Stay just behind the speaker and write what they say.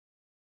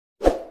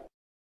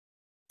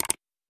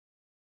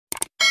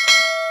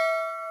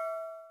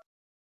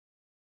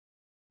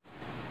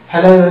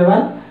Hello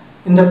everyone.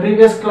 In the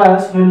previous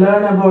class we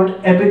learned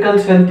about apical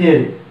cell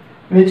theory,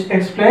 which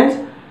explains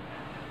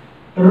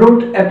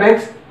root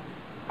apex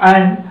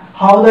and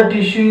how the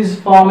tissue is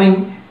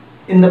forming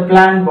in the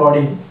plant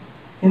body.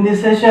 In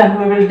this session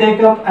we will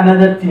take up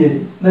another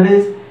theory, that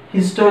is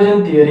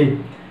Histogen theory.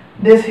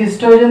 This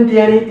Histogen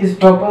theory is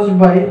proposed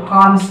by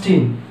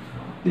Hanstein.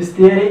 This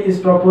theory is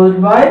proposed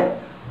by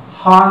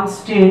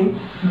Hanstein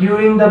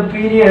during the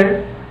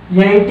period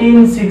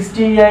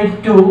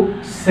 1868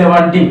 to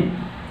 70.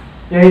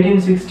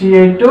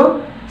 1868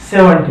 to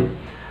 70,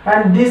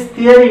 and this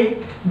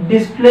theory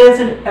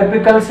displaced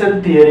apical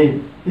cell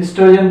theory.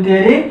 Histogen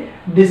theory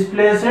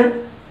displaced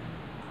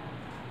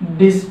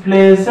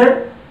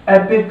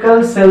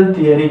apical cell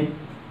theory.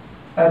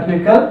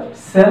 Apical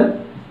cell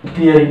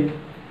theory.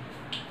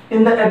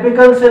 In the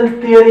apical cell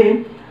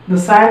theory, the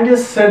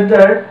scientists said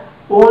that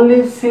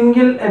only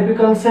single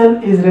apical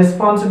cell is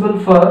responsible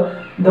for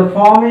the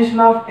formation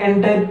of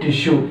entire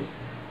tissue.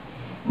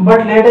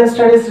 But later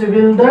studies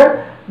revealed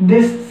that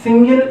this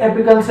single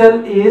apical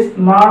cell is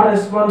not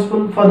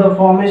responsible for the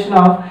formation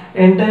of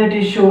entire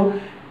tissue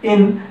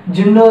in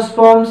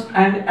gymnosperms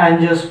and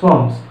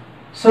angiosperms.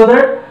 So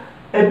that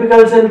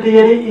apical cell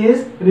theory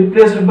is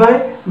replaced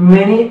by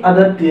many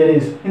other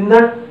theories. In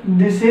that,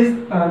 this is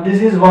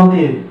one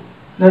theory,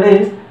 that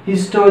is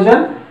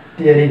Histogen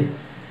theory.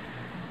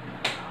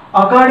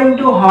 According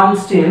to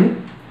Hanstein,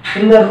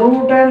 in the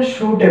root and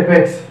shoot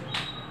apex,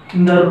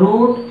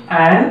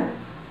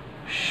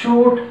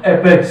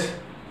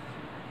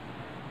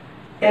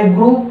 a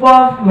group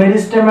of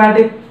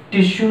meristematic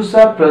tissues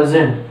are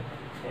present.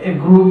 A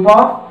group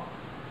of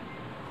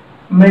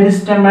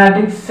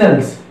meristematic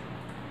cells.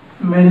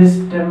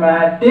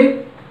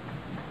 Meristematic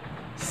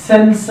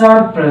cells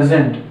are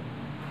present,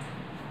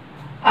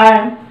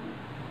 and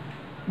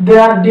they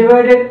are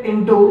divided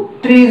into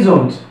three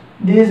zones.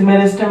 These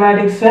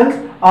meristematic cells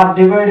are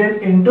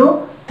divided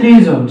into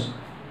three zones.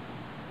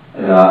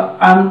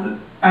 I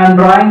am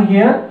drawing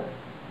here.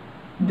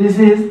 This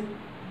is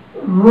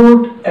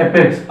root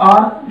apex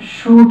or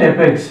shoot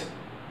apex.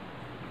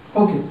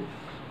 Okay,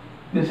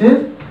 this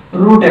is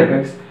root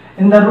apex.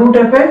 In the root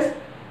apex,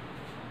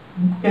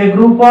 a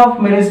group of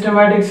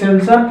meristematic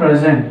cells are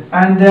present,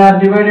 and they are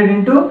divided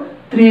into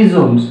three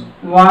zones.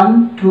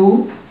 1,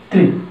 2,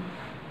 3.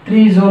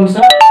 Three zones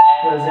are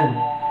present.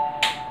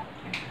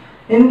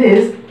 In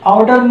this,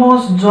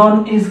 outermost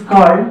zone is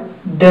called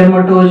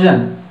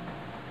dermatogen.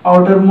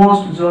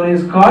 Outermost zone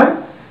is called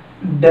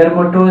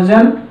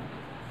dermatogen,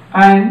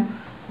 and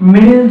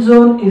middle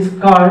zone is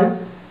called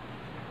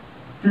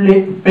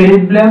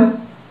peribellum,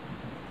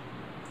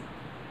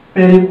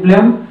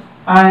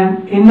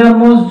 and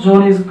innermost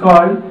zone is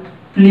called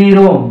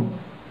plerome.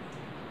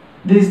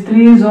 These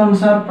three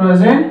zones are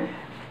present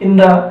in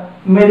the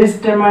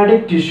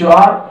meristematic tissue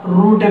or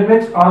root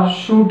apex or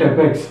shoot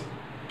apex,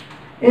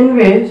 in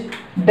which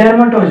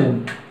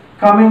dermatogen,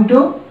 coming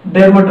to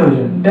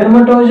dermatogen.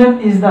 Dermatogen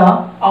is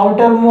the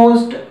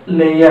outermost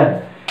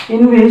layer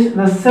in which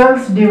the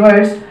cells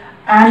divides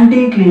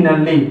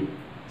anticlinally.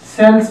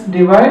 Cells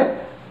divide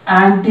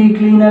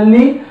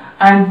anticlinally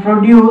and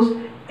produce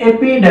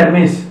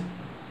epidermis,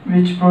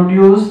 which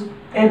produce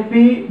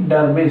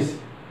epidermis.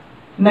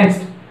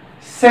 Next,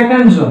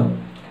 second zone.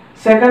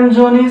 Second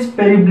zone is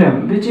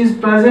peribellum, which is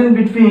present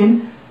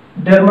between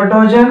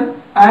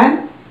dermatogen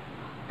and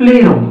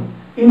plerome,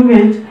 in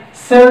which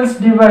cells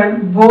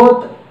divide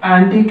both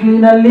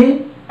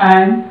anticlinally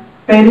and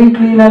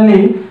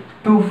periclinally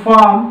to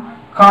form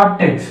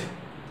cortex,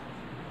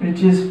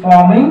 which is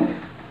forming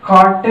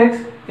cortex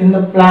in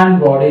the plant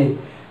body.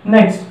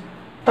 Next,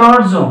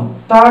 third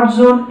zone. Third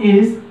zone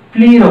is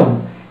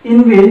plerome,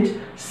 in which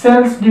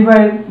cells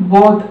divide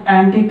both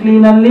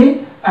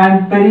anticlinally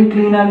and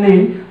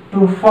periclinally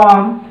to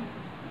form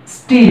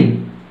stele.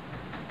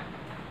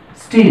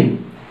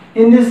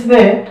 In this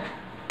way,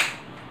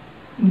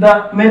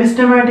 the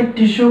meristematic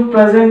tissue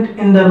present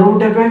in the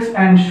root apex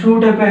and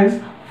shoot apex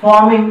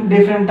forming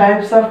different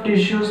types of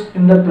tissues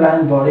in the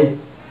plant body.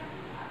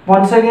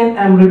 Once again,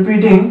 I am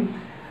repeating,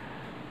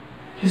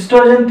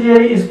 Histogen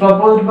theory is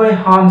proposed by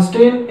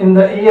Hanstein in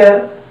the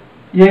year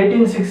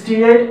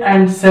 1868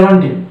 and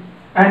 70,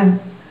 and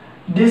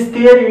this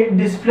theory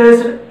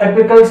displaced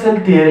apical cell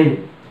theory.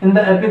 In the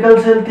apical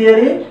cell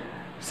theory,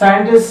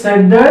 scientists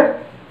said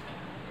that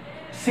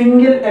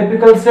single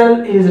apical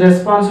cell is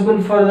responsible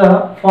for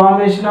the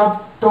formation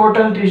of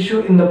total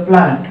tissue in the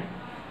plant.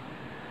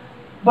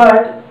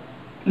 But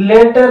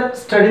later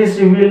studies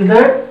revealed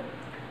that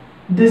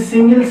this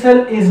single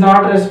cell is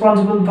not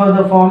responsible for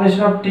the formation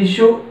of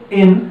tissue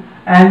in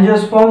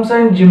angiosperms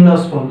and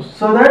gymnosperms.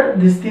 So that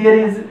this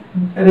theory is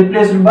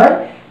replaced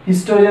by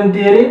Histogen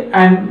theory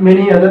and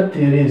many other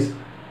theories.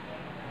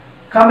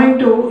 Coming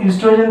to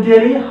Histogen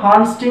theory,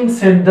 Hanstein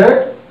said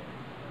that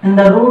in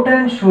the root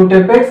and shoot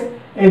apex,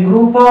 a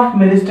group of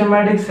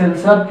meristematic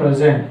cells are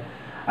present,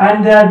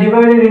 and they are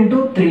divided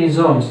into three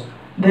zones.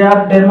 They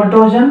are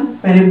dermatogen,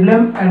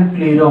 peribellum and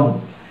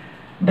plerome.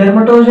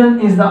 Dermatogen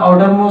is the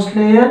outermost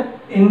layer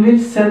in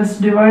which cells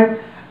divide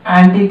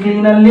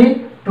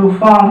anticlinally to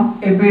form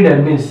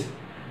epidermis.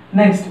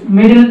 Next,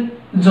 middle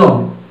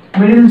zone.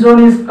 Middle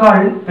zone is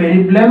called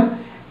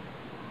peripleum.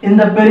 In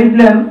the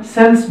peripleum,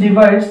 cells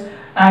divides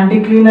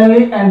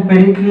anticlinally and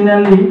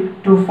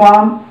periclinally to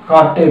form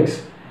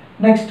cortex.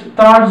 Next,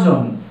 third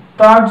zone.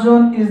 Third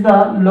zone is the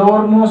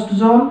lowermost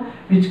zone,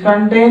 which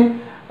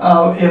contains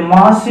a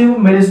massive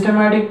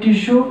meristematic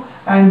tissue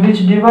and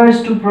which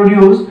divides to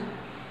produce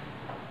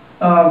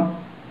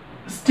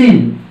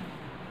steel.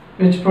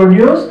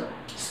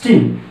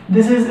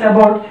 This is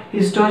about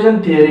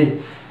Histogen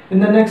theory. In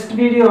the next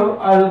video,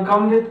 I will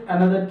come with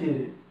another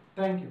theory.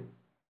 Thank you.